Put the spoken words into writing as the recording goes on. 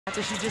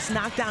After she just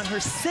knocked down her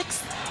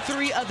 6th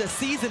three of the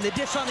season. The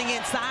dish on the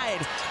inside.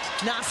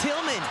 Nas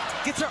Hillman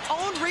gets her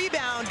own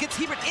rebound, gets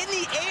Hebert in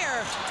the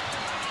air.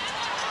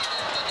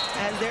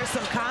 And there's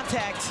some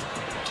contact.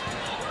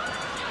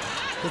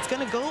 It's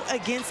going to go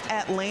against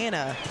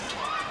Atlanta.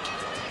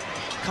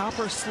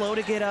 Copper slow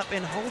to get up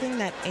and holding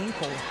that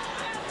ankle.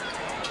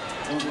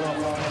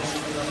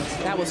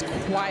 That was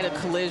quite a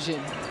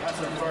collision.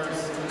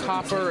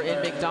 Copper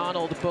and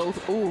McDonald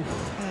both, ooh.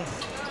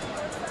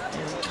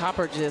 And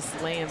Copper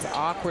just lands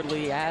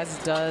awkwardly, as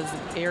does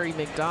Ari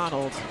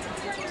McDonald.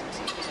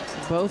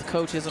 Both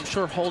coaches, I'm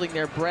sure, holding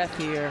their breath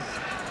here.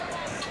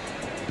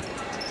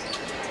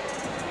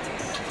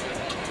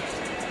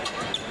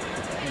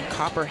 And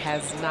Copper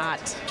has not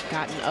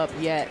gotten up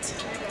yet.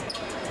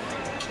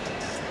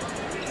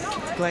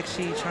 Like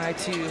she tried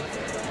to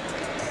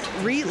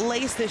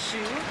relace the shoe.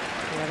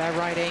 Yeah, that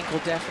right ankle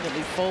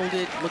definitely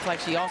folded. Looked like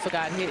she also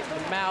got hit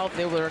in the mouth.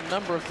 There were a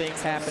number of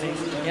things happening.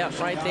 Yep,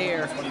 right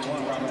there.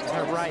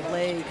 Her right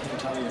leg.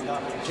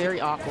 Very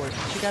awkward.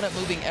 She got up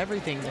moving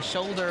everything. The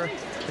shoulder,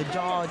 the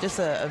jaw, just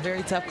a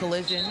very tough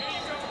collision.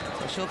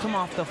 So she'll come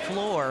off the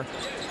floor.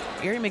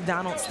 Ari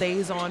McDonald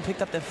stays on,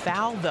 picked up the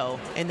foul, though,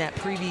 in that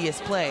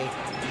previous play.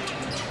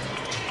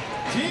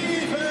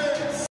 Defense.